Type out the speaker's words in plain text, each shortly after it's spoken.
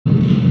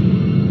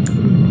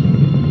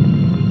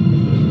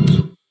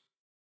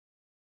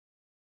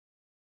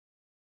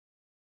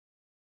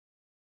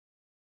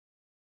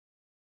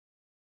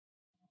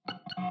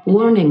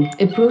Warning,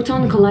 a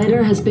proton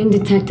collider has been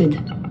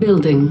detected.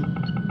 Building.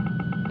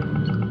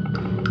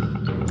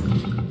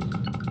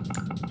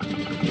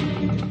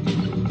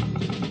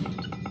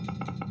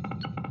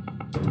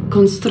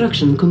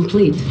 Construction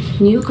complete.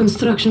 New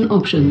construction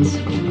options.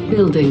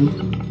 Building.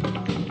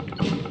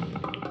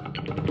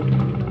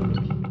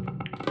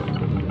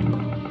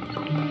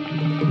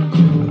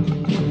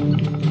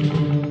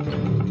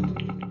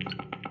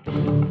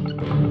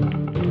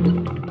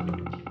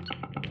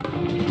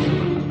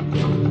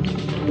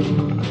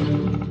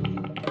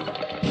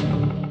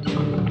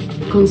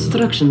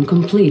 Construction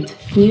complete.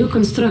 New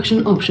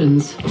construction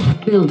options.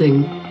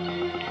 Building.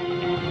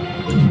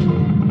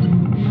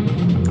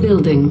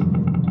 Building.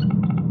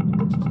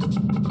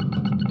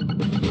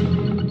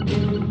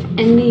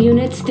 Enemy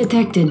units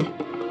detected.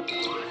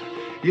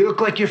 You look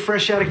like you're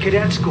fresh out of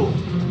cadet school.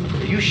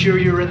 Are you sure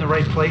you're in the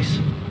right place?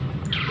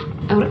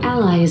 Our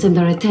ally is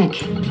under attack.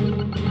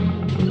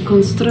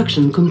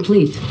 Construction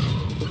complete.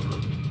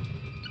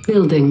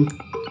 Building.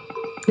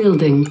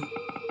 Building.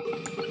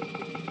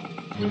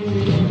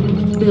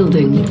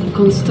 Building.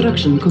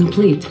 Construction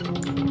complete.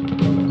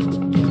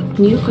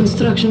 New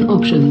construction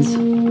options.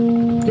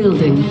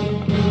 Building.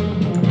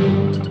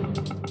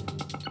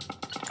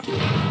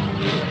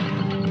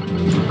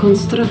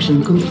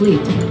 Construction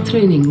complete.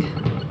 Training.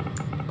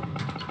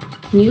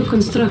 New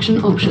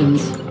construction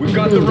options. We've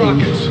got Building. the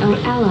rockets. Our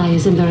ally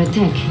is under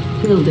attack.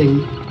 Building.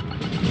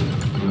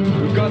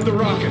 We've got the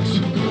rockets.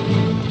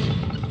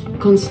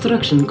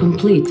 Construction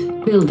complete.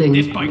 Building.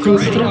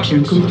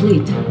 Construction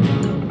complete.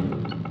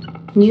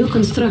 New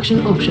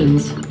construction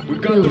options.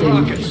 We've got Building. the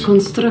rockets.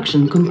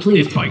 Construction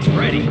complete. This bike's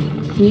ready.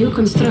 New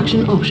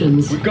construction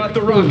options. We've got the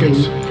Building.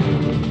 rockets.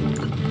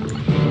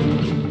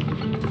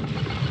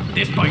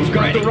 This bike's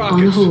ready. The On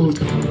rockets. hold.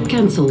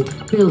 Cancelled.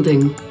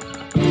 Building.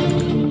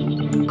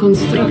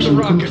 Construction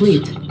We've got the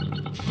complete.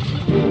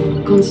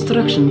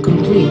 Construction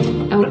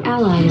complete. Our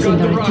ally is We've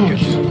got under the attack.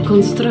 rockets.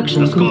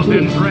 Construction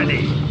complete.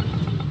 ready.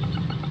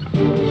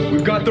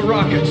 We've got the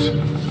rockets.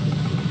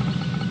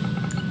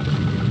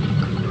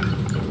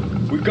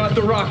 We've got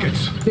the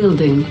rockets.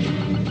 Building.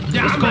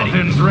 The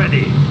Scorpion's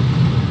ready.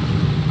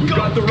 We've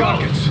got the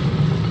rockets.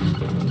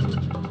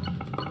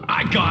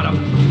 I got him.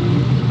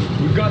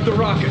 We've got the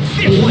rockets.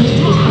 Unit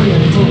is under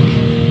attack.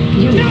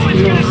 Unit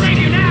lost. save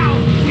you now.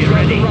 Get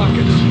ready. The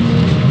rockets.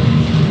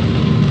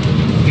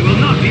 You will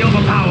not be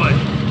overpowered.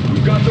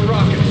 We've got the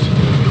rockets.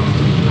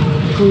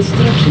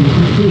 Construction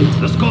complete.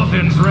 The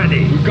Scorpion's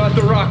ready. We've got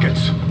the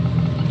rockets.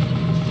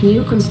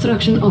 New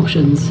construction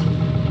options.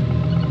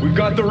 We've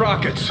got the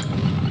rockets.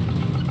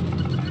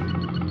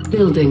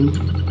 Building.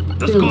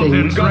 Building.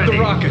 We've got the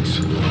rockets.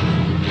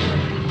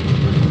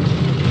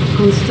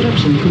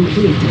 Construction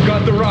complete. We've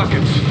got the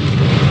rockets.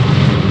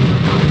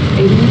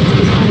 A unit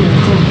is under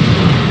attack.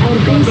 Our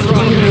base is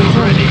under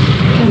attack.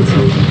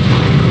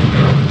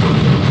 Cancelled.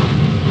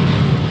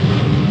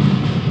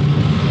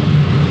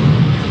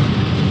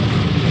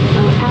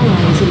 Our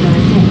ally is under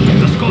attack.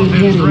 The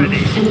Scorpion's Repairing.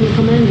 ready. Enemy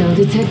commando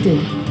detected.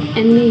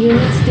 Enemy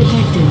units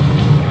detected.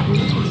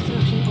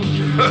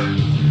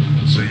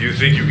 So you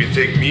think you can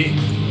take me,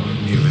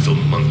 you little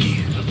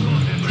monkey?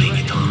 Bring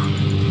it on.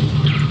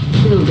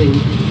 Building.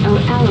 Our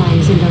ally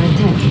is under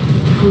attack.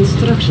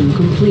 Construction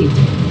complete.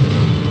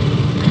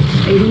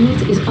 A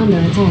unit is under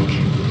attack.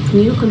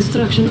 New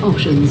construction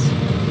options.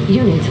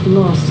 Unit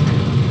lost.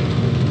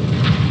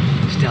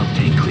 Stealth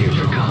tank cleared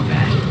for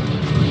combat.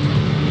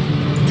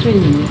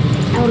 Training.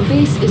 Our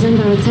base is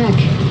under attack.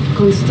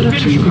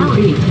 Construction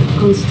complete.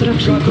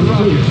 Construction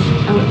complete.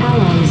 Our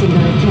ally is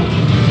under attack.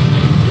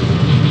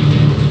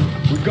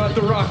 We've got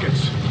the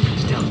rockets.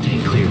 Stealth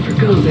tank cleared for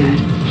Building.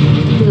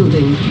 combat.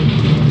 Building.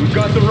 We've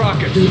got the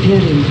rockets.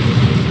 Repairing.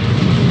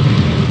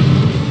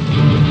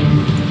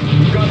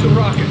 We've got the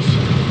rockets.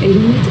 A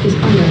unit is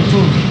under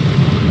attack.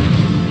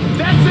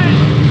 That's it!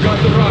 We've got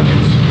the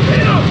rockets.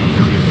 Hit 'em!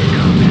 Cleared for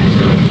combat.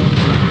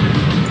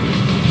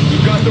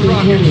 We've got the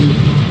rockets. Repairing.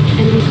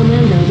 Enemy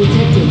commando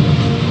detected.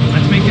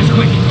 Let's make this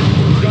quick.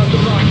 We've got the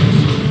rockets.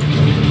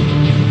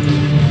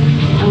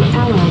 Our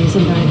ally is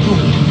under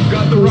attack.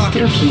 Got the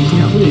rockets. Construction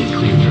complete.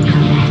 Cleared for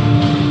combat.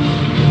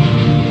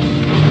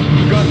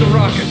 We've got the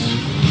rockets.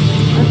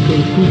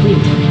 Upgrade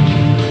complete.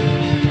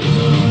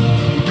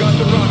 We've got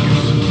the rockets.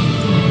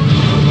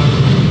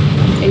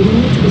 A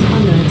unit is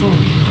under attack.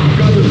 We've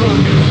got the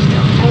rockets.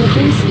 Our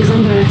base is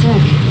under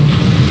attack.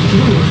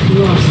 Unit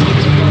lost.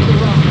 We've got the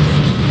rockets.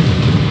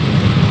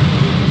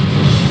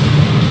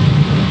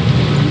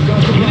 We've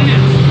got the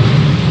rockets.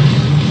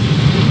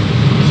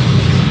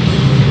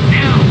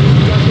 Now!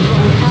 We've got the Our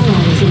rockets.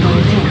 ally is under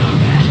attack.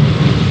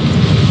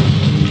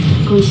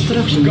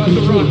 Construction We've got the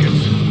complete.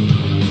 rockets.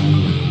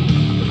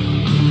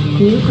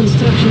 New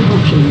construction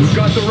options. We've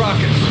got the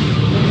rockets.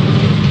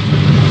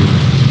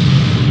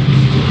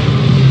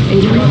 A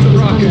unit got the is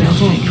rockets. under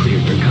attack.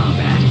 Cleared for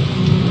combat.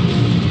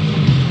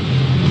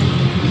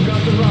 We've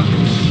got the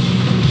rockets.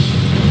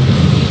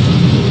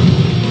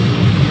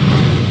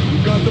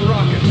 We've got the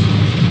rockets.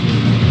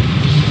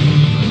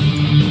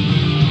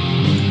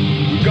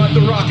 We've got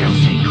the rockets.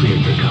 Stealth tank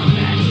cleared for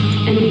combat.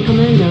 Enemy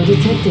commando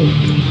detected.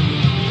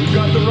 We've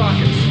got the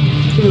rockets.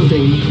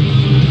 Building.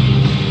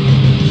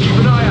 Keep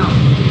an eye out.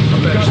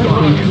 I've got the Upgrade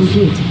rockets.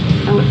 complete.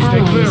 Our Stay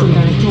ally clear. is under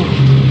attack.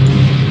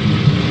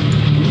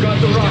 We've got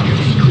the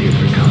rockets. Clear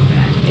for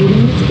combat. A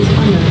unit is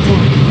under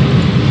attack.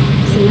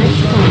 Select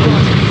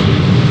target.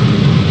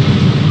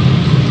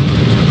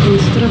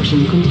 Construction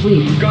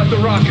complete. We've got the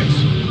rockets.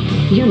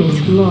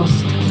 Unit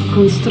lost.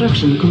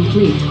 Construction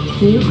complete.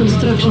 New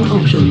construction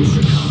options.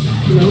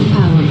 Low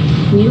power.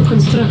 New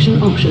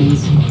construction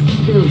options.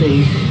 Building.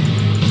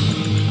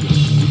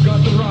 We've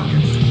got the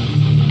rockets.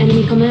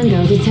 Enemy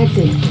commando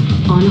detected.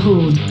 On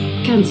hold.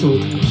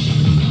 Cancelled.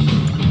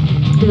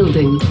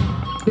 Building.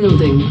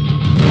 Building.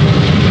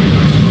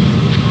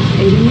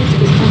 A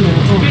unit is under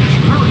attack.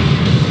 Hurry.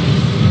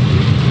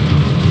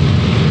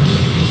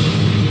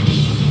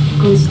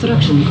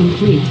 Construction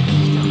complete.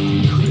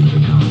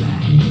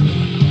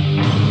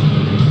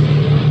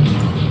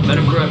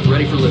 Venom craft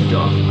ready for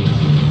liftoff.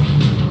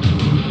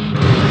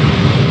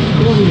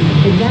 Warning,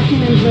 a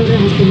vacuum imploder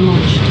has been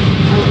launched.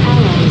 Our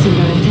ally is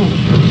under attack.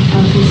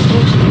 Our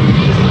construction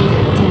is under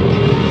attack.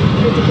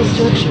 Critical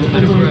structure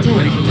under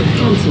attack.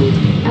 Cancelled.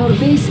 Our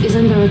base is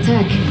under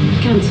attack.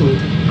 Cancelled.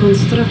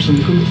 Construction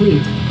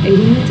complete. A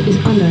unit is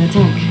under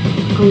attack.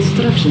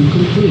 Construction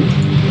complete.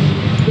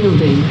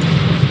 Building.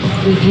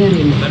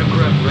 Repairing. Venom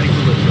craft ready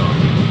for liftoff.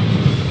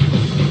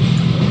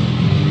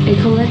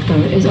 A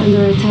collector is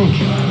under attack.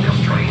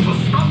 Those trains will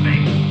stop me.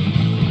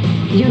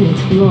 Unit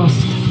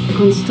lost.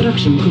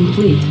 Construction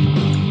complete.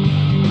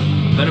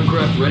 Venom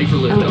craft ready for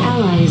Our liftoff.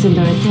 ally is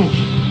under attack.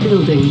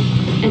 Building.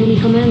 Enemy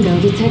commando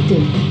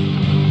detected.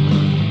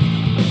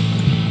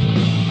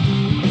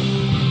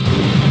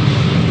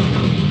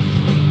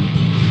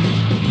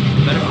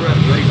 Venom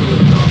craft ready for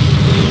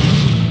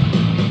liftoff.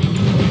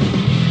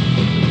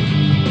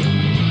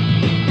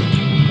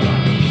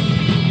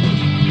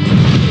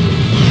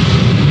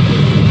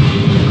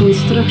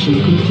 Construction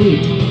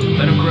complete.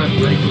 Venom craft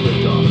ready for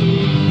liftoff.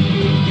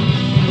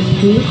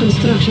 New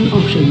construction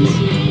options.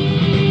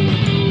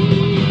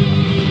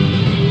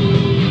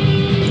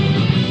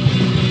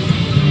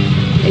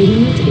 A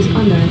unit is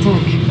under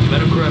attack.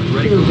 Venom craft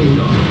ready for Building.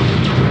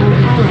 liftoff. Our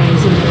ally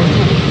is under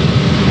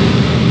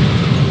attack.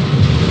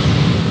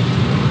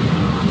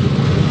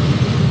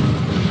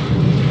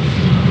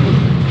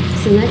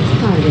 Select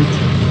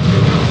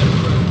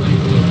target.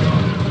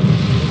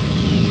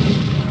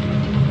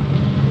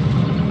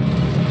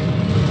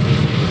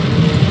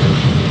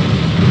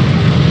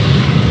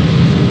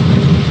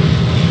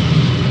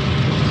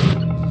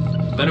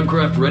 Venom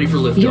craft ready for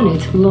liftoff.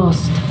 Unit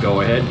lost.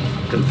 Go ahead.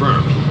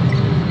 Confirmed.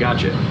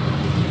 Gotcha.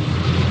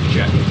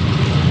 Check.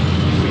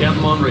 We have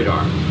them on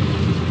radar.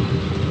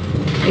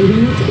 A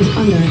unit is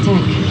under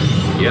attack.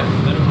 Yep.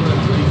 Venom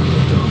craft ready for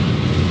liftoff.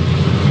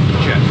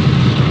 Check.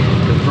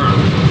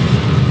 Confirmed.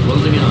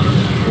 Closing in on them.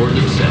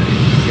 Coordinates set.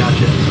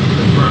 Gotcha.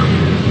 Confirmed.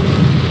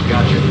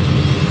 Gotcha.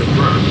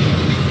 Confirmed.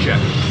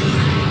 Check.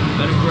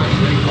 Venom craft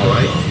ready for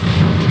liftoff.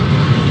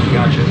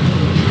 Gotcha.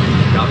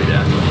 Copy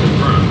that.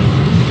 Confirmed.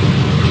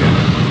 Check.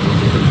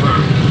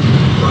 Confirmed.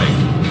 Right.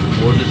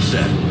 Coordinates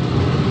set.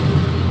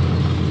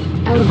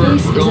 Our Confirmed.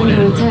 base We're is going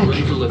under in. attack.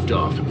 Ready for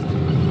liftoff.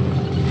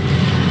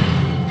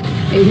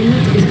 A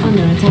unit is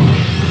under attack.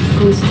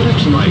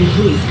 Construction Right.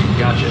 complete.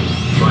 Gotcha.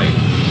 Right.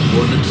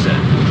 Coordinates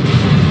set.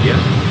 Yep.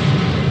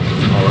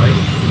 All right.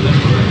 That's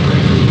correct.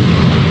 Right.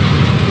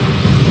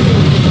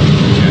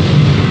 Check.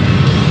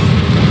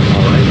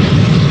 All right.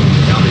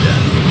 Copy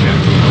that. Check.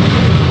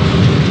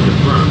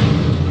 Confirmed.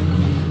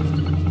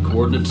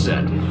 Coordinates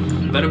set.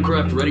 Venom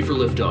craft ready for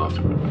liftoff.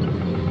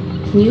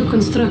 New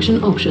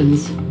construction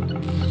options.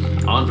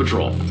 On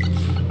patrol.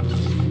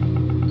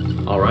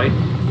 All right.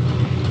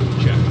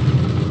 Check.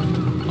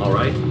 All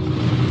right.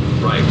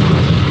 Right.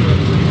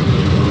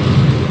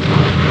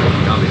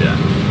 Copy that.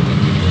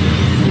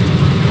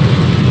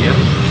 Yep.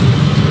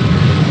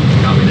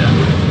 Copy that.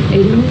 A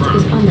unit Confirmed.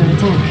 is under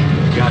attack.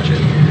 Gotcha.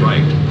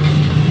 Right.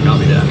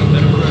 Copy that.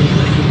 Venom craft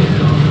ready for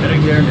liftoff.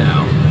 Heading there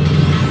now.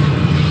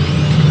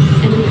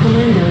 Enemy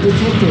commando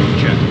detected.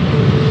 Check.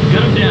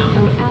 Get him down.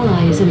 Our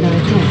ally is under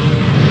attack.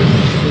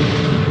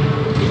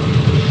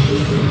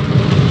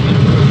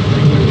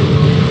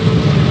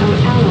 Our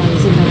ally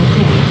is under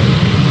attack.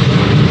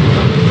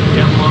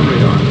 Get him on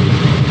radar.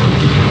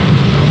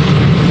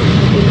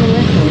 The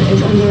collector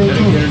is under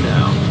Heading there attack.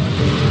 now.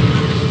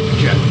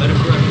 Check. Venom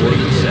craft ready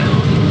to set.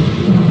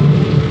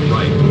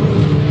 Right.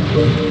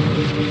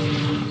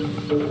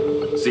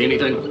 See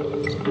anything?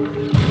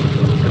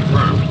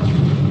 Confirmed.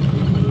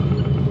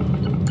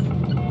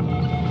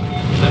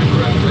 Venom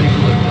craft ready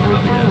for liftoff. Our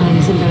Copy that. ally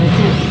is under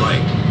attack.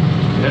 Right.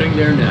 Heading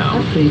there now.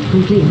 Upgrade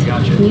complete.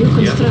 Gotcha. New Yep.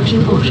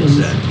 construction Coordinates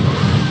options. set.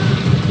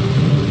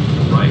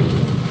 Right.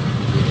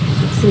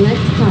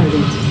 Select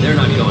target. They're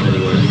not going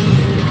anywhere.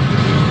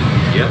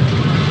 Yep.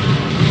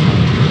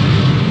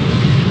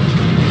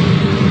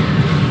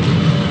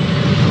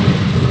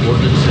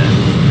 Coordinates set.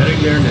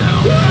 Heading there now.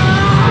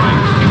 Right.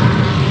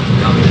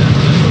 Copy that.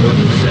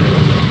 Coordinates set.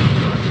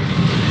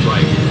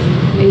 Right.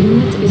 A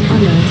unit is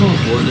under attack.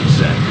 Coordinates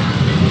set.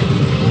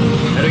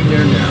 Heading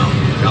there now.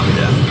 Copy that.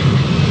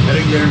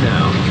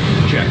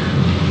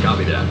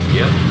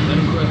 Yep.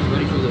 Venomcraft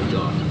ready for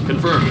liftoff.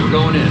 Confirmed. We're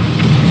going in.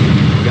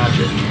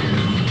 Gotcha.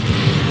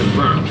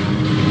 Confirmed.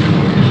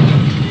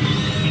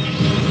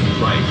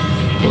 Right.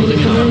 Closing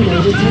in on.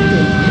 Commando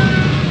detected.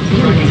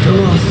 Tracking Unit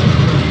target. lost.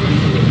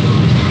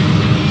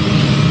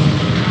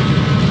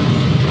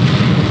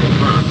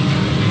 Confirmed.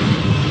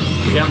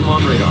 We have them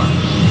on radar.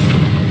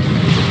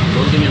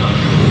 Closing in on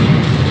them.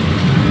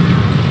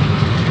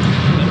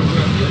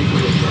 Venomcraft ready for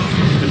liftoff.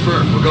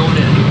 Confirmed. We're going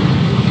in.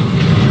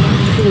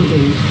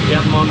 Building. We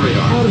have them on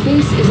radar. Our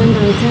base is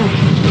under attack.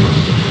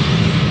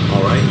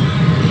 All right. A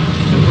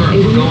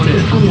Confirmed. We're going unit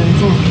is in. under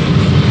attack.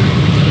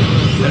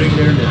 Heading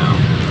there now.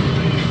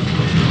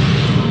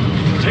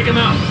 Take him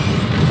out.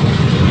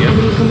 Yep.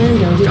 Enemy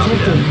commando Copy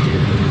that.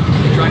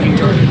 detected. Tracking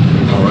target.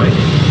 All right.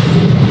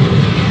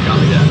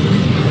 Copy that.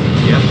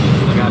 Yep.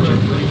 I gotcha.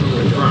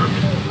 Confirmed.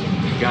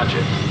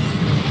 Gotcha.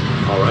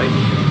 All right.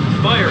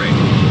 Firing.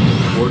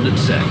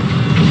 Coordinates set.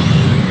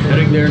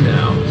 Heading there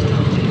now.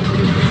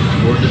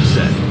 Coordinates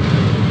set.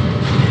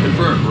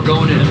 Confirmed. We're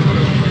going in.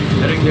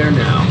 Heading there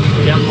now.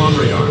 We have them on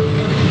radar.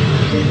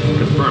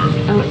 Confirmed.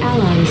 Our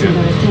ally is under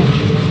attack.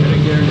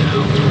 Heading there now.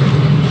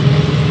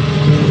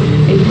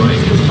 A unit Right.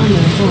 is under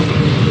attack.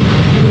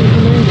 Enemy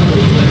commando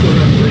detected.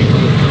 Ready for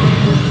liftoff.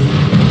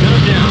 Gun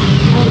him down.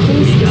 Our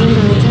base is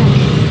under attack.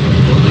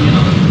 Closing in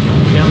on him.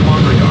 We have him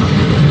on radar.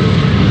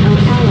 Our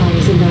ally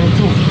is under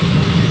attack.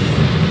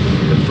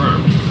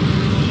 Confirmed.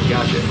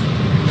 Gotcha.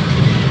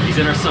 He's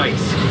in our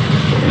sights.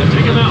 Now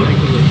take him out. Ready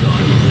for liftoff.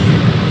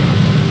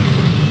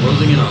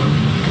 Closing in on him.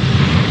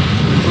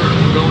 Confirmed.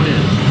 We're going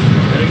in.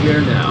 Heading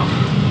there now.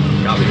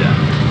 Copy that.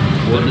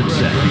 Coordinates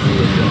set. Ready for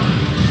liftoff.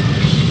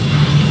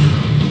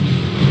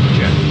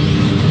 Check.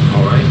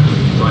 All right.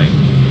 Right.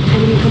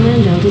 Enemy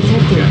commando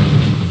detected. Check.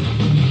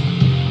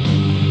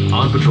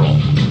 On patrol.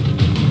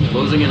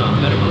 Closing in on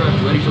him.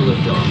 Venomcraft ready for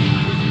liftoff.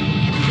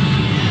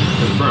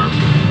 Confirmed.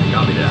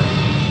 Copy that.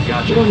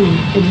 Gotcha. Warning,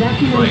 a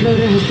vacuum Right.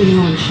 loader has been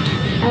launched.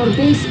 Our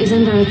base is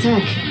under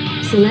attack.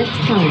 Select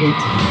target.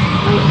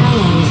 Our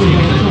ally is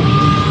under attack.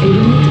 A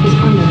unit is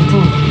under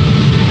attack.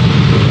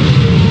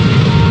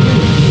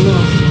 Unit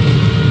lost.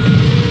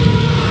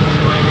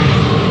 Right.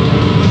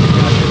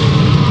 Gotcha.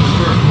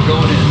 Confirmed. We're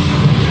going in.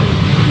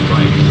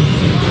 Right.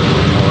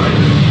 All right.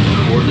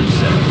 Coordinates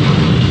set.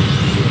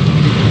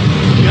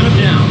 Gun him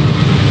down.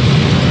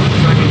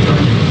 Tracking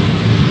target.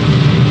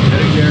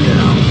 Heading there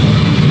now.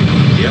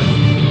 Yep.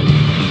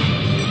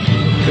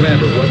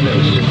 Commander, what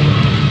news?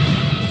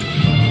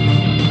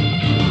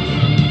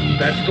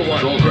 That's the one.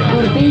 Control Our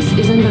ground. base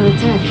is under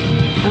attack.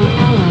 Our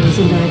ally is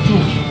under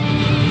attack.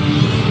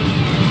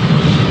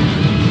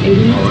 A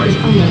unit All right. is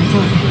under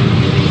attack.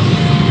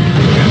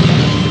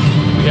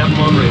 We have them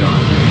on radar.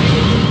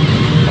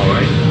 All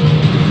right.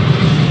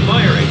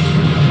 Firing.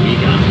 We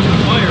got it.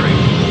 Firing.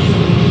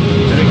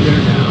 Heading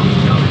there now.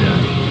 Copy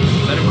that.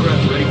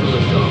 Venomcraft ready for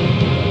liftoff.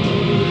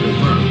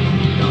 Confirmed.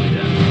 Copy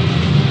that.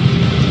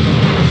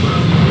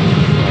 Confirmed.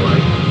 All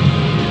right.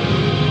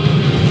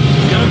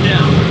 Got him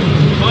down.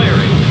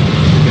 Firing.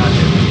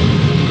 Gotcha.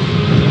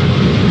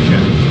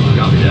 Check.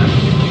 Copy that.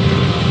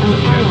 Our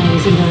ally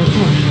is under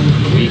attack.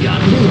 We got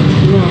it.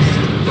 Unit lost.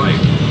 Right.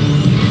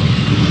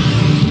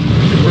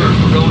 Confirmed.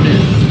 We're going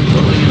in.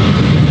 Closing in on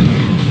them.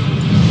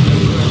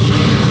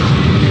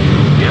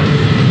 Yep.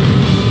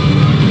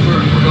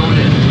 Confirmed. We're going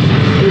in.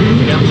 A unit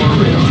We have is them on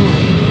under radar. attack.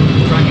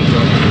 Tracking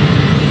target.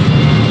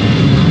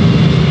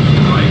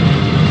 Right.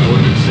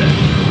 Coordinates set.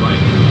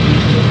 Right.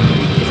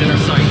 He's in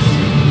our sights.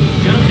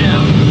 Gun him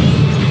down.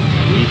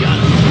 We got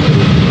him.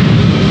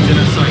 He's in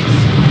our sights.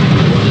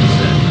 Coordinates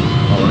set.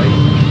 All right.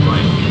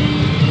 Right.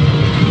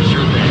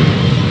 Sure thing.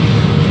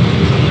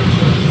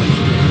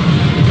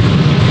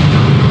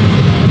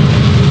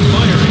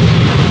 Firing.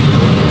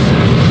 Coordinates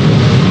set.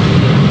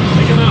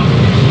 Take him out.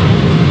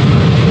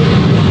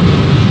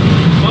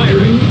 A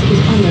Firing. unit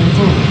is under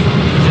attack.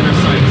 He's in our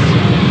sights.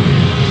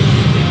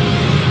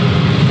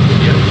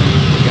 Yep.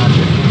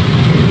 Gotcha.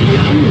 We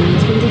got him. Enemy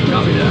has been defeated.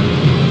 Copy that.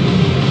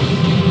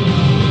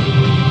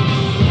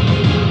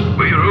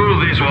 We rule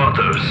these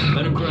waters.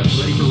 Venomcraft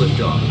ready for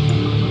liftoff.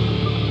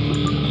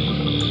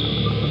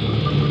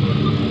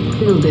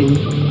 Building.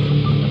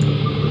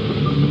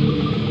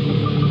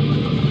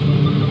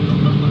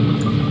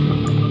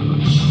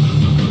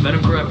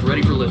 Venomcraft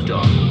ready for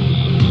liftoff.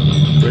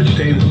 Bridge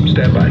team,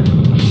 stand by.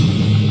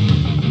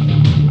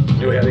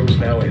 New headings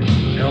now in.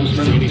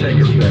 Helmsman,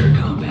 take us there.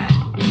 Combat.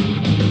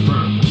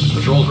 Confirmed.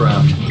 Patrol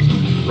craft.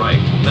 Right.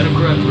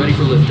 Venomcraft ready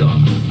for liftoff.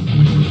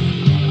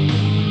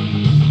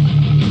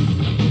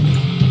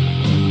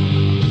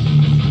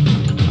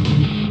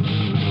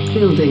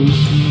 Building.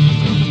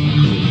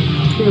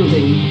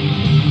 Building.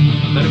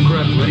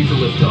 Venomcraft ready for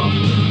liftoff.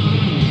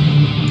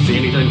 See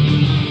anything?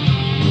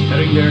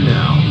 Heading there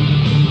now.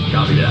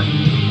 Copy that.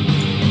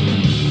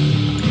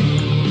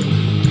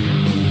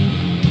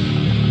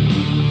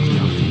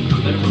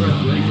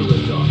 Venomcraft ready for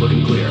liftoff.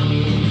 Looking clear.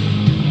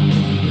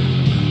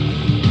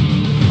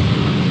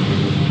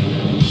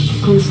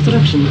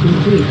 Construction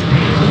complete.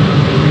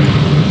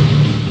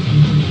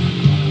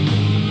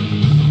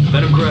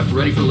 Venomcraft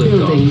ready for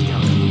liftoff.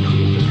 Building.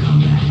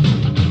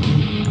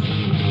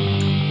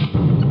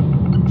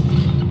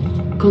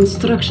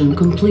 Construction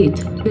complete.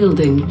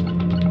 Building.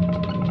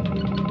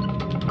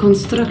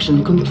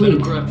 Construction complete.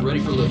 Venomcraft ready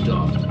for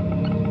liftoff.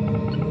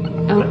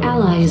 Our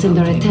ally is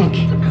under attack.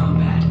 For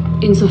combat.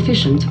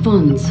 Insufficient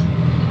funds.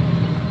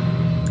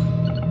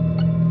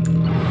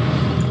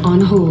 On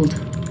hold.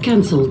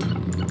 Cancelled.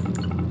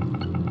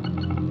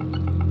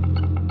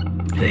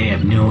 They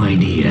have no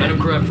idea.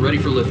 Venomcraft ready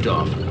for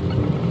liftoff.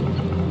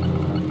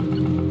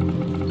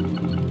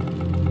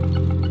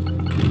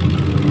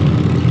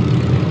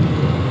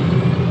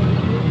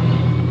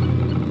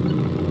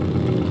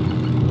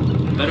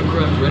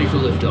 Venomcraft ready for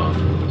liftoff.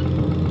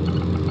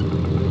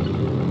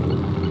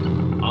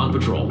 On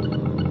patrol.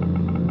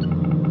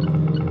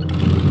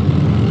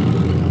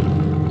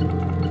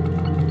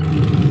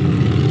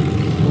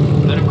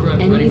 Venomcraft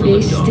ready Enemy for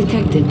base liftoff.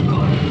 detected.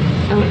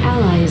 Our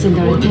ally is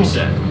under Coordinates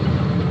attack.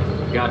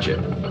 set. Gotcha.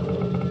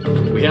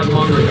 We have him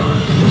on radar.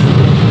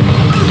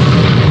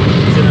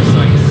 He's in our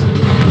sights.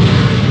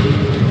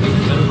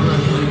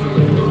 Venomcraft ready for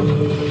liftoff.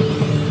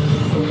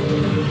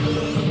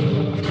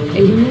 A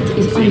unit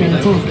is under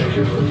attack.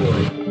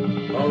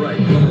 All right,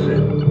 this is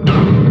it.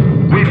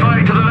 We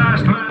fight to the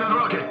last man in the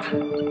rocket.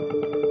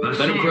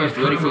 Venomcraft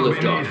ready for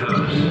liftoff.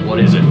 What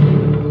is it?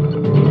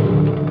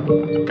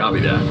 Copy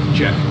that.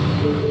 Check.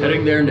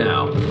 Heading there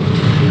now.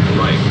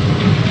 Right.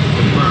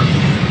 Confirmed.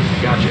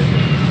 Gotcha.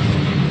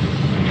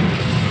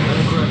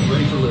 Venomcraft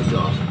ready for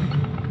liftoff.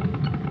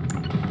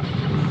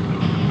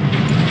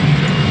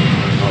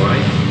 All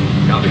right.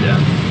 Copy that.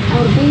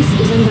 Our base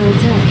is under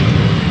attack.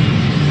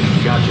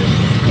 Gotcha.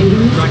 A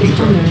unit Tracking is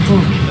under target.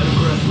 attack.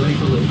 Venomcraft ready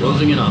for lift.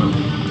 Closing in on him.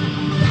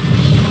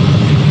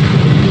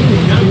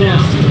 Unit Gun down.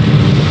 lost.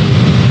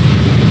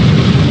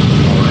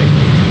 All right.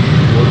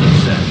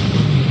 Coordinates set.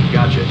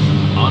 Gotcha.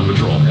 On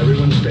patrol.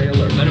 Everyone stay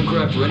alert.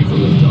 Venomcraft ready for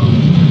liftoff.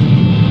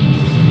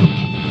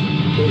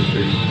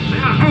 Boosters. They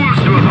are fools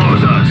to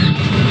oppose us.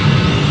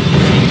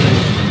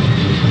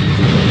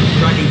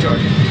 Tracking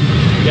target.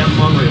 We have him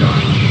on radar.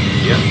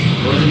 Yep.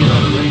 Closing in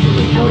on him. Ready for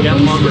lift. Our We have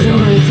him on base is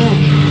under radar. attack.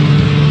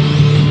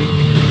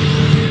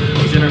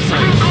 He's in our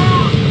sights.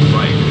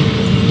 Right.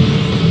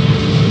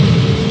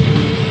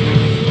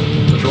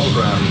 Patrol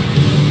craft.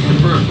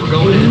 Confirmed. We're A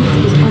going in.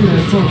 unit is under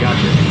attack.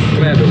 Gotcha.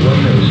 Commander, what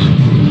news?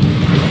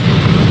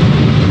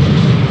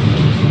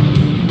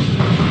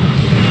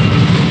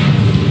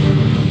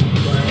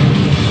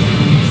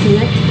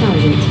 Select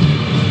target.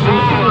 Our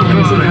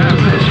ally is under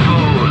attack.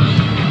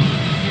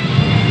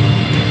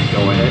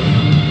 Go ahead.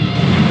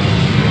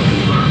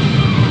 Confirmed.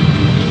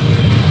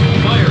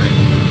 Firing.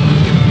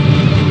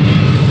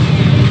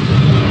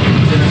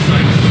 He's in our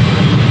sights.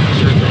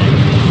 Sure thing.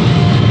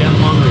 Got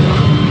him on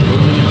radar.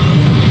 Closing in on him.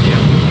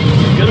 Yep.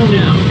 Gun him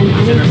down. An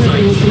He's in iron our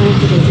curtain has sights. been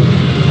activated.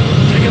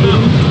 Take him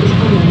out. Is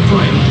under attack.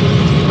 Right.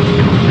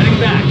 Heading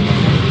back.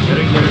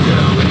 Heading there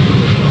now.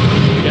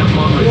 Got him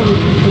on radar.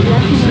 Warning, the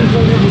black command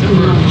loader has been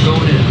Confirmed. launched.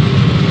 Going in.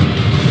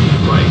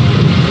 Right.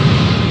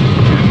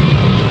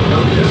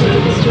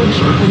 Critical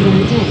structure under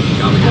attack.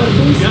 Our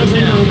base is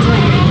under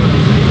attack.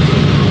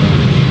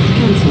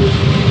 Cancelled.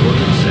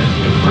 Coordinates set.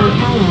 Our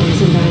Confirmed. ally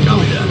is under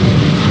Copy attack. that.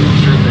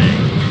 Sure thing.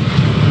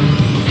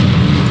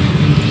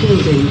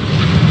 Building.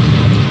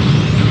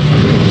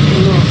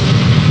 Unit lost.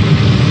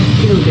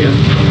 Building.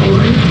 A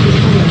unit is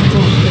under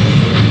attack.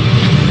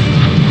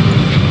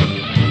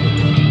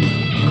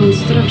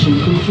 Construction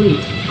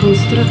complete.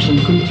 Construction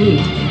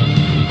complete.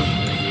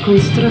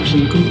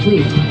 Construction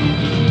complete.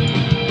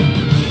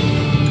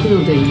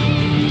 Building.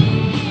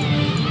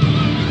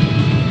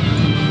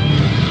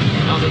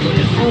 How's it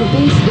looking? Our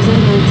base is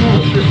under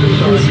attack.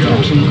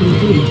 Construction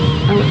complete.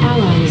 Our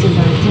ally is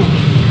under attack.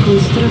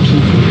 Construction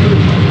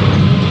complete.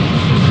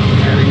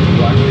 Heading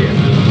locked in.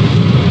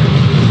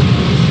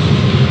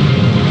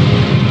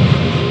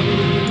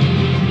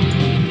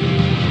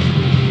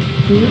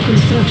 New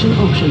construction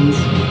options.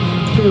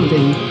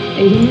 Building.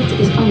 A unit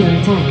is under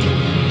attack.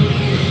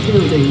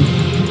 Building.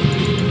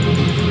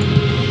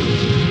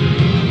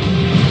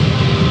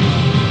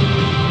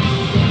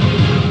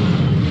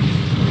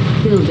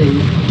 Building.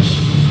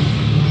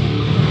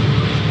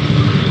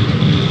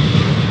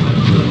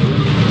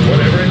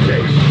 Whatever it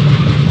takes.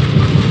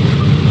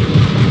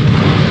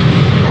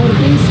 Our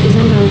base is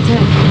under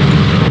attack.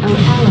 Our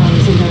ally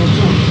is under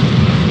attack.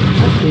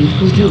 Upgrade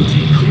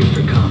complete. Clear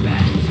for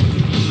combat.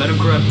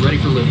 Venomcraft ready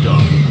for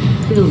liftoff.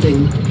 Building.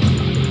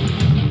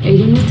 A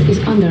unit is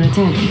under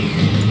attack.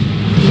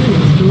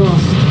 Unit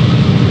lost.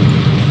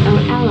 Our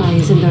ally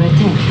is under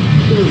attack.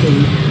 Building.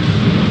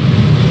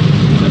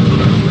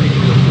 Venomcraft ready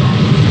for liftoff.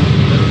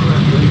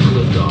 Venomcraft ready for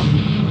liftoff.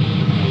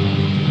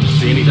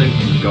 See anything?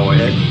 Go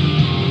ahead.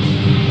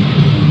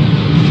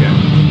 Check.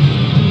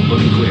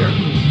 Looking clear.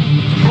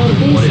 Our What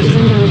base is is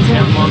it? under Have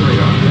attack. him on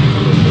radar. Ready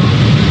for liftoff.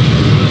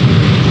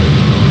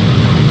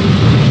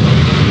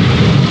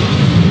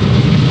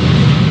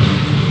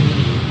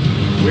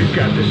 We've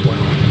got this one.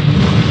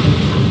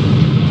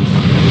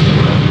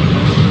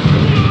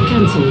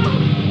 Cancelled.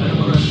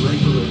 Venomcraft ready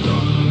for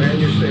liftoff. Man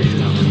your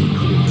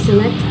stations.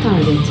 Select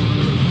target.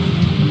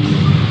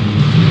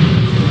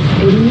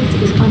 A unit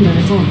is under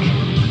attack.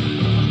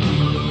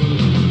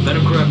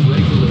 Venomcraft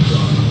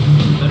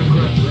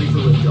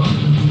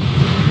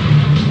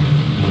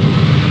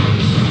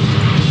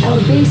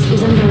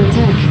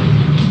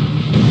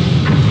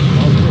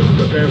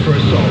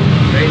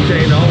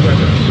Maintain all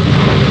weapons.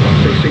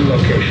 Fixing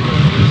location.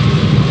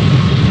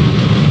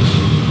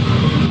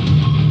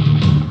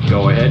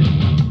 Go ahead.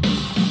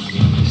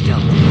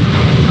 Stealth.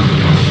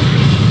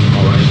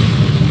 All right.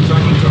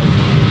 Tracking target.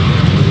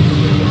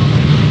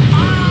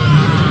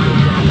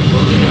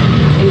 Closing up.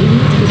 A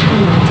unit is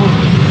under attack.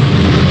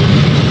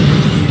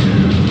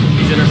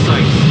 He's in our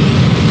sights.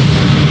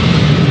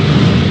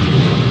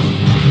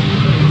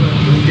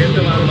 Get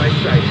them out of my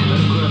sight.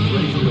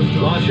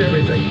 Launch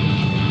everything.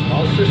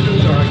 All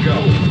systems are a go.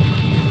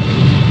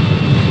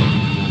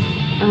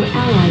 Our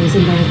ally is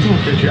under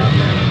attack. Good job,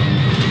 man.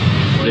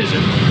 What is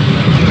it?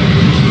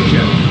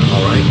 Check.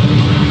 All right.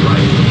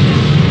 Right.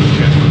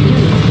 Check.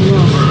 Unit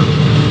lost. Confirmed.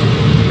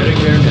 Heading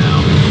there now.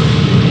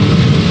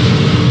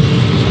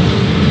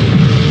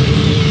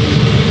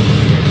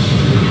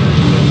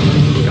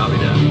 Copy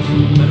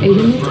that. A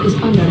unit is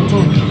under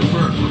attack.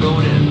 Confirmed. We're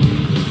going in.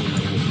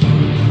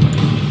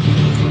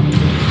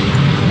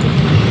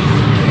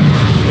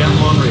 Got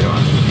him on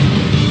radar.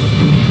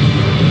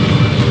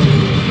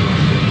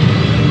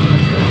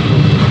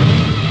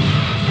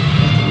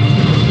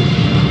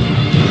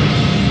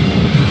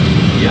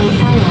 Our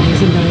ally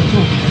is under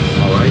attack.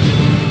 All right.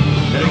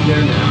 Heading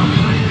there now.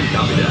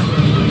 Copy that.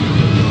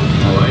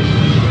 All right.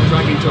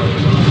 Tracking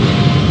target.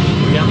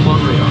 We have him on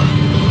radar.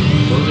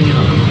 Closing in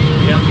on him.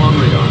 We have him on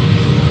radar. A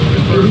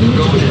Confirmed. unit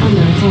Going is in.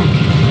 under attack.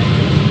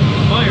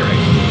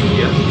 Firing.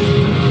 Yep.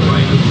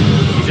 Right.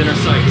 He's in our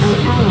sights. Our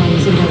ally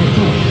is under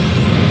attack.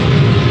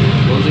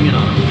 Closing in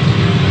on him.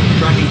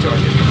 Tracking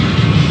target.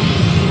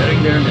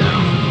 Heading there now.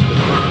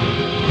 Confirmed.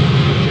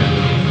 Check.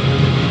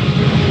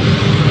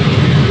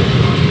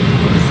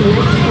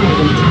 Select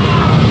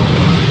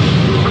target.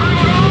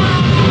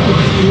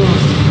 It's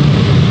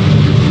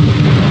lost.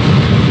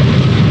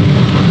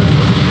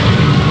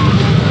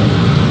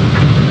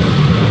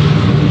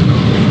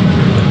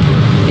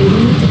 A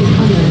unit is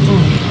under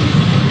attack.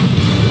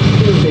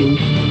 Building.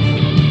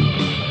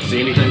 See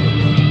anything?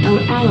 Our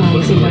ally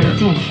is under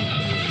attack.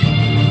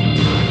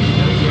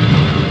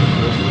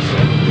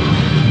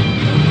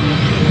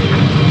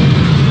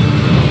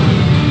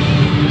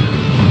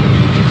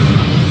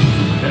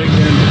 Heading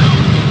there now.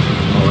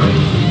 All right.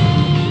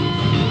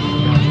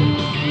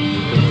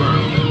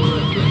 Confirmed.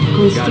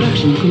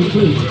 Construction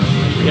complete.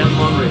 We have him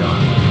on radar.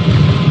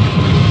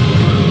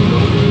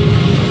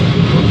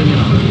 Closing in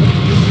on him.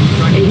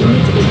 A Tracking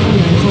unit target. is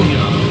under Closing in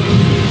attack. on him.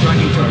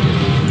 Tracking target.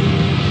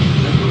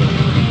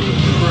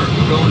 Confirmed.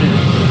 We're going in.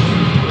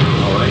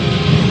 All right.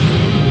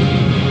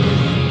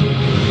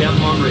 We have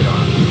him on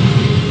radar.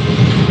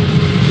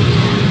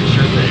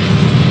 Sure thing.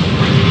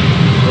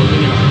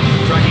 Closing in on him.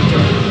 Tracking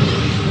target.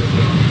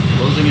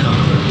 Closing in on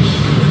him.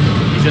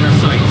 He's in our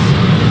sights.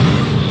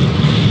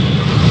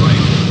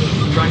 Right.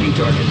 Tracking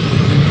target.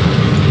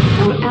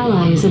 Our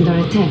ally is under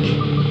attack.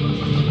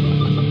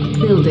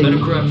 Building.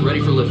 Venomcraft ready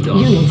for liftoff.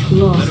 Unit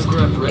lost.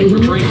 Venomcraft A ready for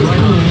unit train is right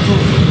under on.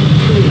 attack.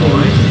 All Building.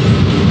 right.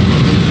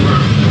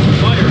 Confirmed.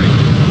 Firing.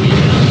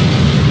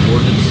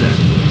 Coordinates set.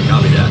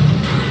 Copy that.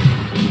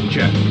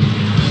 Check.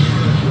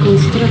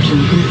 Construction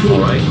complete.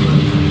 All right.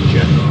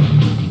 Check.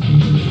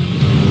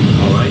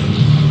 All right.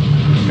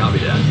 Copy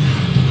that.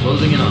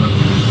 Closing in on him.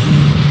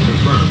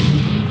 Confirmed.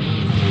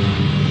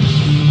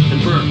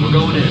 Confirmed. We're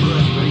going in.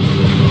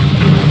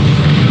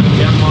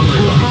 Get him on Our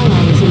radar.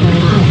 ally is under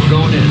Confirmed. attack. We're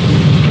going in.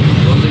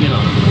 Closing in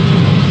on him.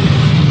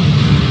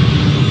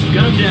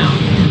 Got him down.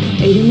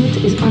 A unit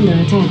is under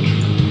attack.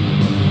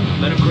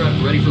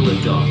 Venomcraft ready for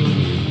liftoff.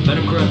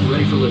 Venomcraft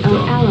ready for Our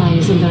liftoff. ally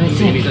is under See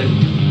attack. anything?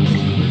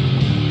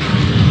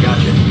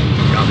 Gotcha.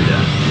 Copy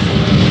that.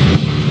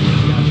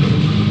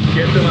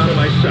 Get them out of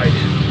my sight.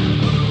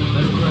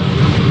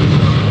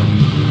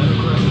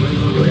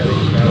 Go ahead.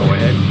 Go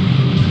ahead.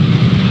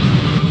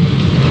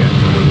 Check.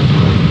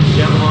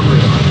 Get them on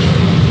radar.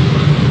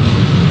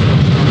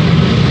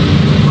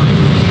 Right.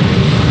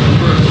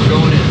 Confirmed. We're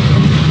going in.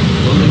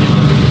 Closing in on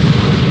him.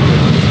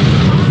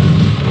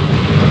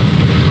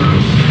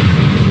 Confirmed.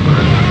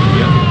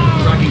 Yep.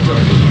 Tracking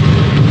target.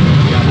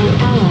 Our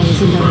Gotcha. ally is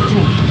under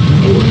attack.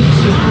 A unit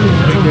is under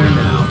Heading there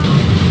attack. now.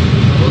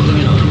 Closing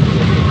in on him.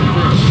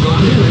 Confirmed.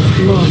 Going in. Unit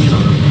Closing in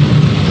on him.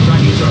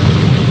 Tracking target.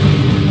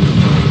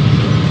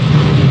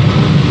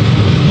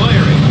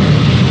 Firing.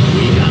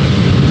 We got him.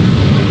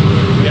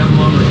 We have him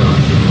on radar.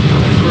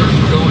 Confirmed.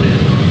 We're going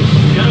in.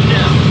 Got him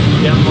down.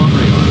 We have him on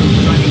radar.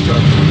 Tracking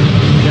target.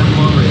 We have him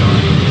on radar.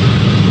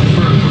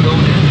 Confirmed. We're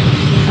going in.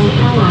 Our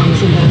ally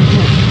is under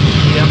attack.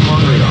 We have him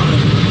on radar.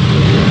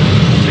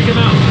 Take him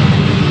out.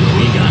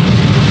 We got him.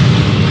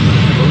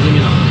 Closing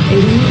in on him. A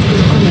unit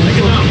is under Take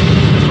him out.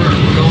 attack.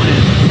 Confirmed. We're going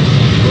in.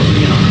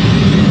 Closing in on him.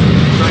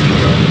 Tracking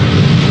target.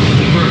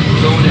 Confirmed.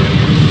 We're going in.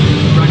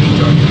 Tracking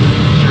target.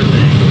 Sure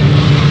thing.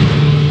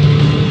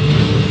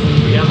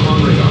 We have him on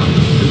radar.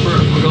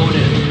 Confirmed. We're going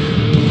in.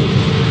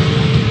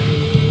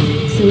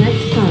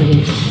 Select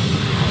target.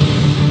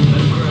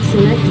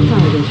 Select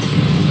target.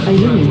 A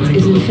unit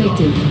is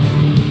infected.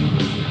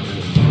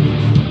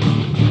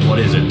 What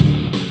is it?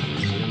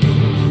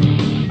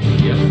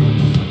 Yeah.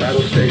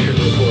 Battle station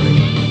reporting.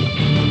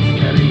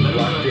 Heading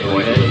locked in. Go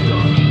ahead.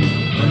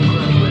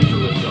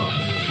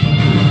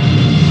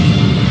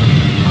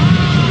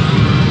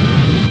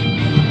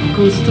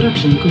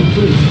 Construction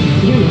complete.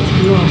 Unit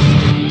lost.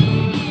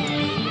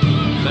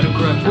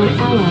 Venomcraft Our ready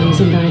for ally is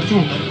liftoff. under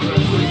attack.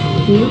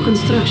 New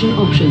construction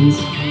options.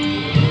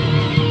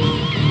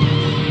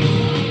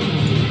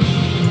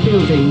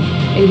 Building.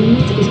 A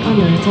unit is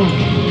under attack.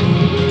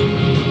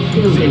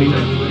 Building.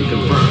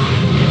 Confirmed.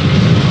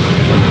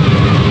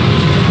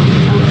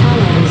 Our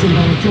ally is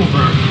under attack.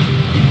 Confirmed.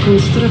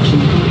 Construction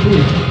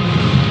complete.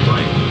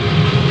 Right.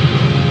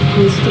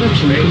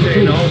 Construction Maintain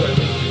complete. all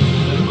weapons.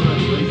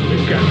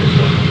 We've got this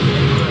one.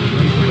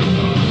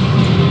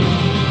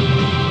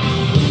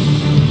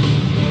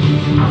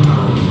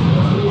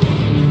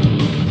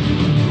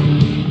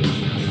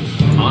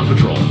 On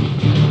patrol.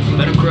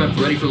 Venomcraft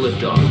ready for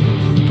liftoff.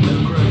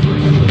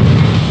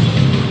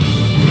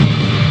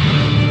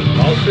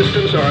 All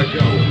systems are a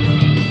go.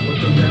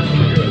 Put them down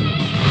for good.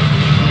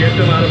 Get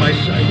them out of my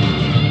sight.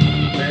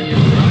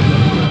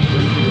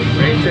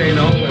 Maintain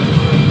all weapons.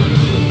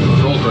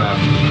 Control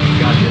craft.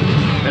 Gotcha.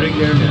 Heading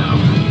there now.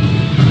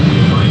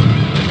 Right.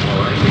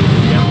 Alright.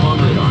 Down on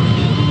radar.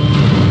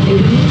 A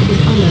unit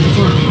is under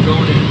attack.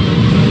 Going in.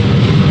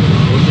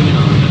 Closing in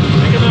on.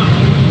 Take him out.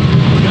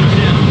 Got him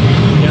down.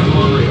 Down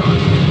on radar.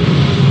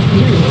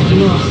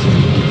 Unit lost.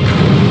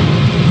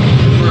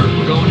 Confirmed.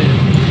 We're going in.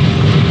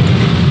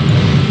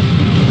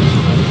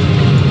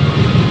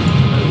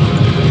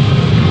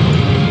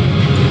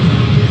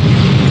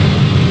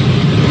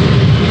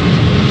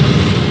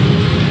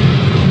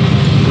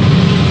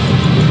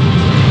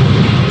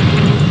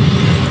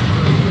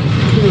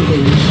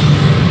 Building.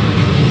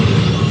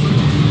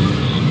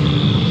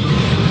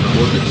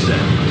 Coordinates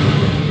set.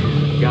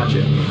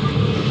 Gotcha.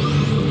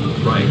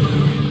 Right.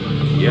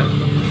 Yep.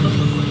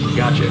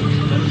 Gotcha.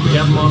 We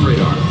have them on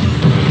radar.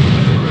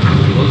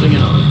 Closing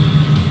in on them.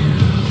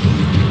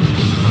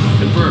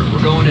 Confirmed.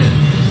 We're going in.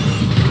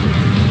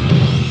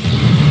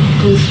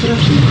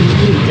 Construction We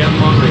complete. have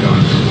them on radar.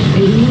 A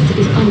unit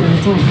is under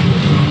attack.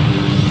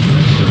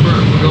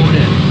 Confirmed. We're going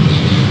in.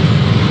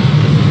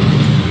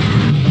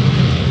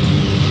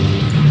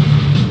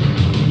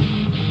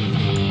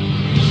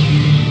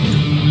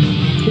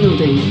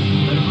 Building.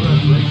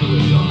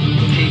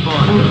 Keep Our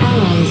on.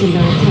 ally is under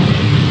attack.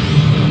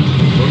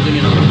 Closing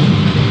in on them.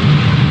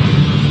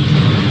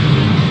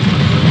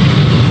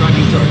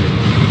 Tracking target.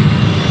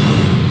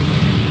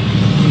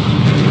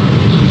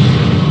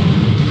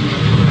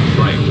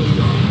 Right.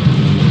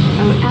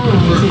 Our ally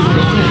is Confirmed. under We're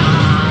going in.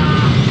 attack.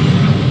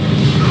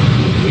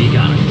 We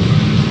got it.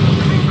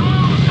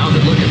 How's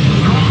it looking?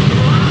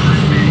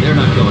 They're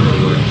not going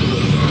anywhere.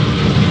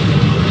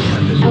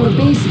 Our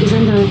base is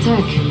under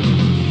attack.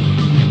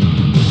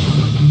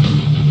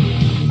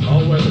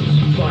 All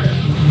weapons, fire.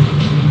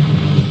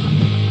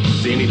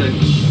 See anything?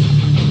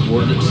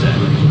 Coordinates set.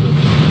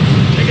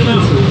 Take him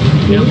out.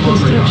 Cancelled. New Down on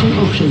construction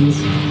radar. options.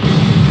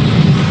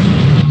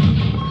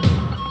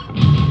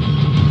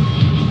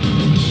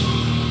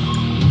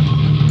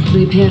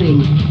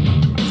 Repairing.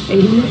 A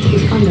unit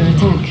is under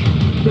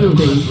attack.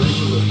 Building.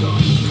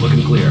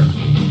 Looking clear.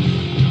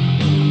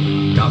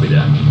 Copy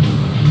that.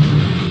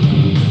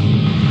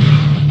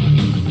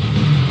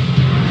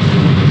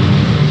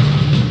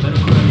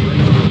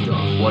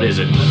 What is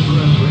it?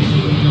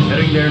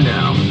 Heading there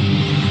now.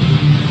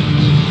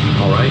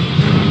 All right.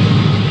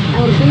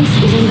 Our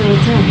base is under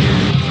attack.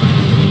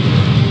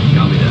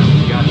 Copy that.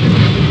 Gotcha.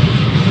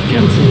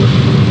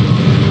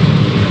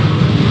 Cancelled.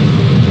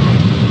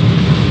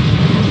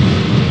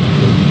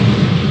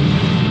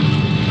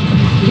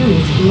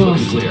 Unit Looking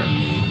lost. clear.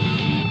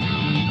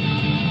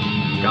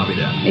 Copy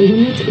that. A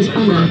unit is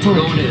under We're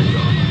going attack. in.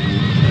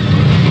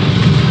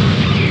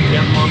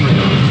 Get him on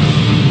radar.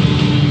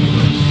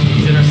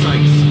 He's in our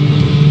sights.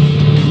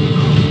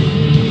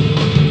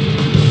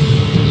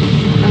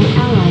 Our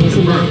ally is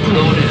under Confirmed. We're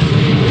going attack.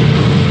 in.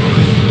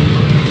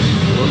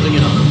 Closing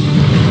in on him.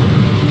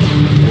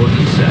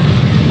 Coordinates set.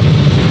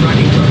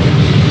 Tracking target.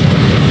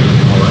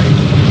 All right.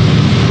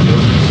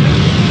 Coordinates set.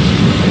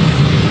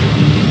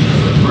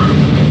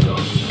 Confirmed.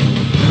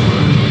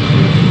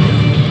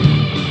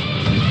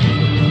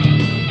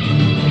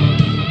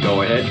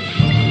 Go ahead.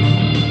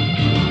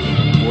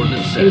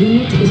 Coordinates A set.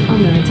 unit is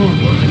under attack.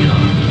 Closing in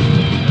on him.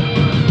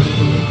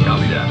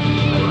 Copy that.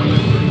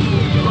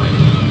 Right.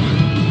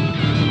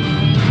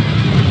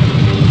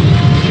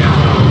 Check.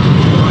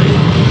 Right.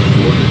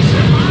 Coordinates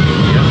set.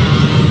 Yep.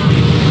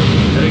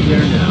 Heading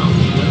there now.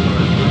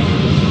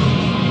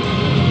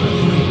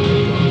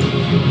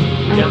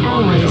 Our Get on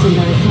ally is radar.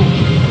 under attack.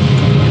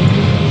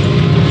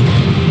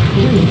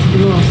 Unit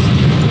lost.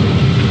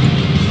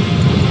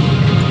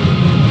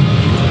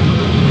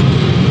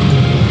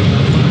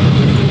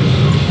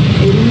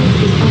 A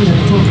unit is under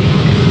attack.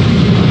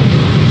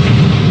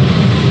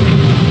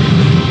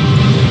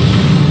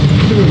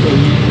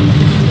 Building.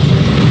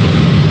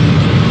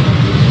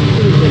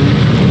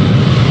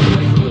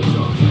 Building.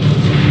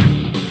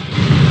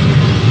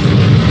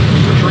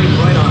 Train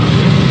right on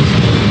him.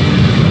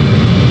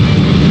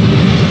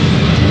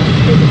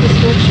 Critical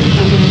structure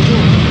under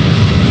attack.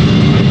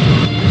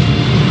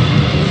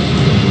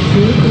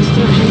 New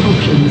construction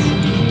options.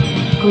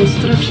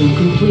 Construction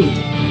complete.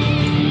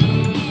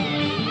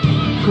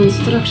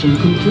 Construction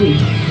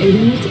complete. A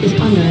unit is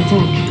under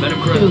attack.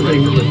 Venom craft ready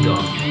for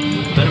liftoff.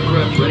 Venom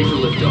craft ready for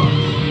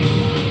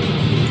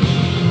liftoff.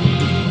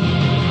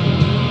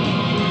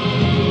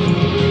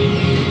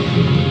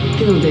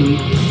 Building.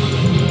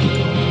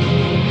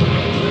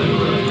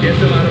 Get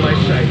them out of my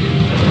sight.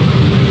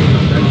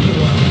 That's the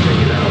one.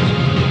 Take it out.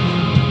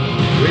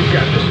 We've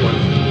got this one.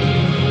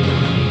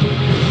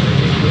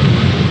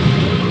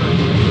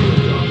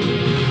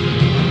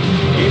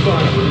 Keep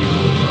on it.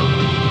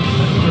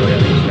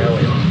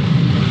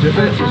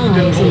 Defense is Our still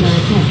ally is under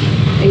holding. attack.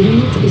 A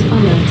unit is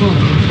under attack.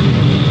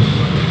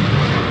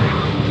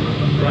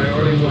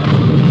 Priority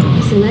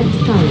 1. Select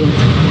target.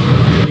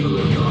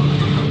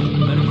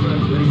 Venom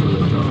craft ready for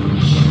liftoff.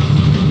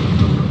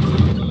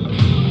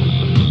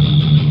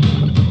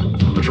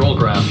 Patrol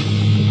craft.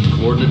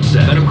 Coordinates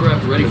set. Venom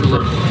craft ready for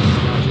liftoff.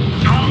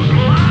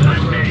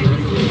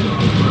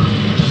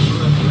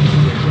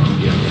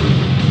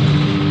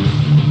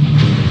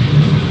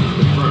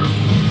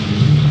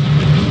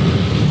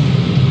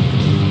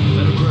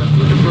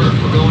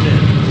 We're going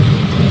in.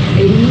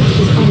 A unit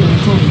is under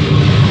attack.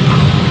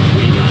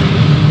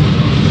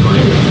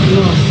 Unit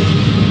lost.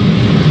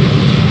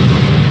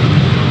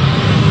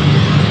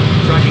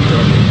 Tracking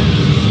target.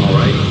 All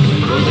right.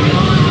 Closing in.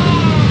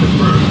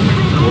 Confirmed.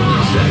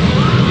 Coordinates set.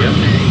 Yep.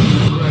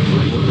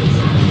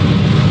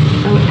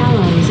 Our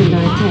ally is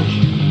under attack.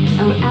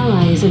 Our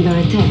ally is under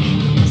attack.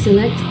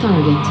 Select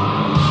target.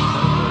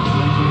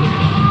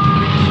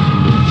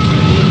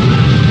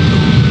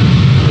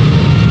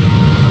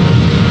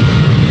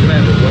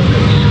 Commander, what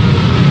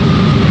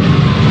next?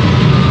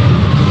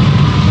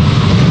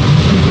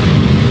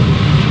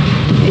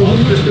 A All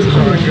unit is systems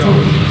under are attack. go.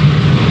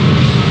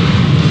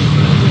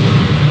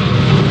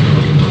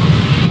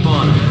 Keep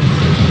on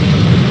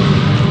him.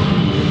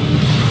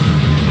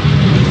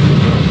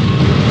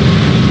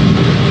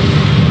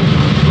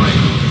 Right.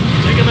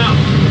 Take him out.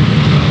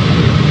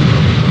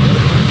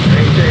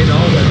 Maintain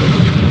all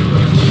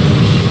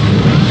weapons.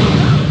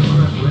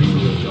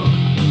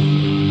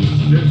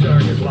 New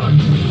target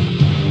locked.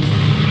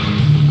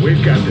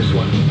 We've got this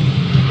one.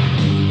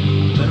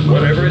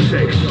 Whatever it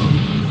takes.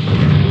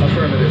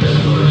 Affirmative,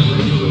 headquarters.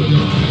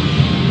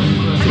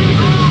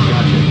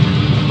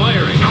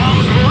 Firing.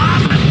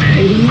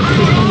 A unit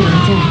is under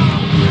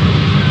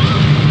attack.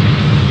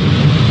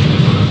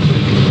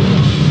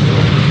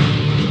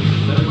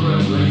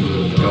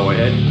 Go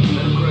ahead.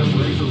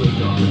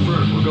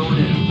 Confirmed. We're going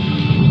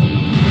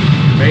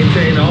in.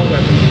 Maintain all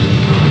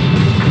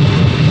weapons.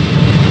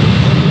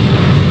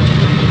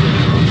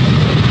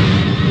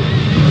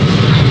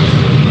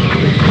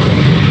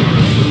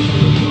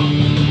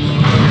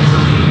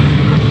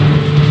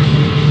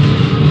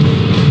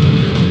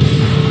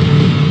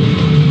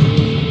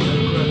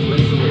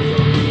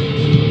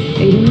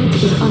 A unit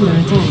is under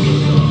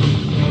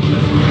attack.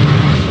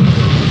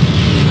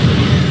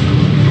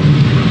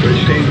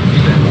 Bridge station,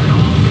 stand by.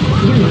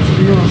 Unit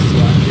lost.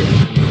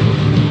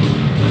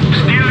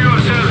 Steel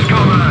yourselves,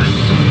 comrades!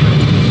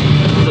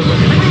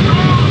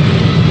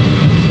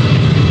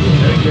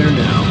 Heading there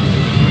now.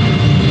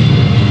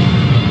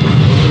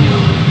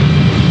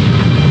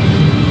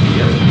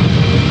 Yep.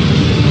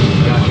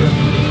 Gotcha.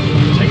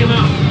 Take him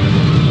out.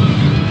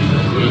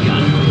 We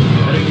got him.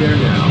 Heading there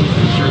now.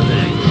 Sure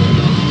thing.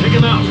 Take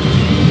him out.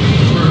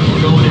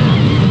 We're going in.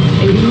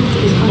 A unit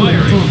is under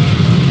Firing.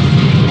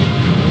 attack.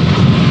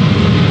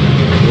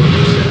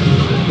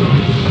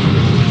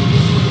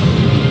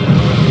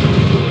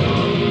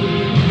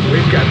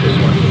 We've got this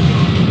one.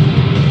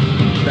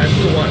 That's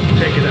the one.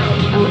 Take it out.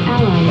 Our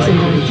ally is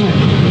under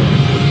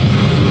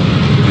attack.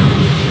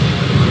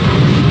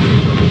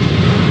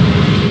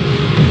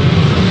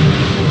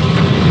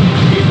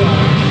 Keep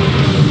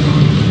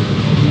on.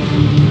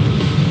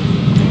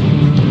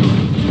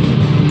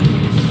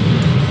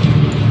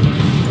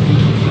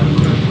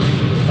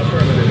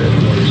 Affirmative,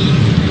 headquarters.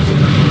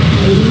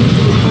 A unit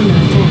is under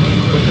attack.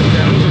 Put them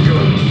down for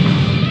good.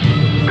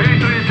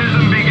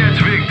 Patriotism begets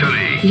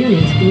victory!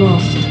 Unit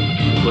lost.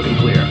 Looking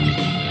clear.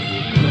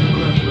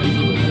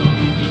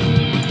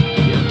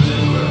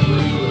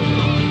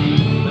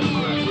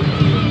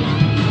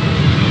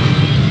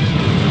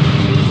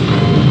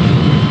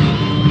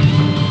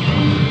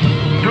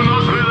 Do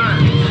not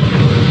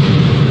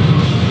relent!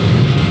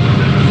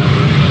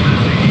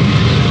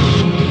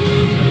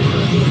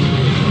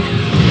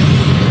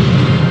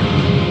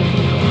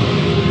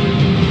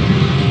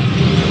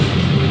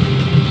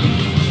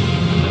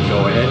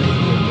 Go ahead.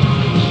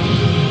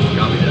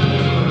 Copy that.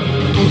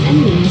 An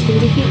enemy has been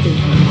defeated.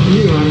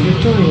 You are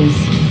victorious.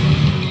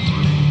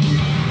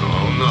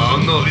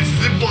 No, this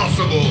is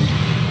impossible.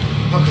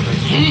 How could I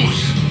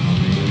lose?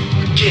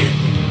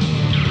 Again.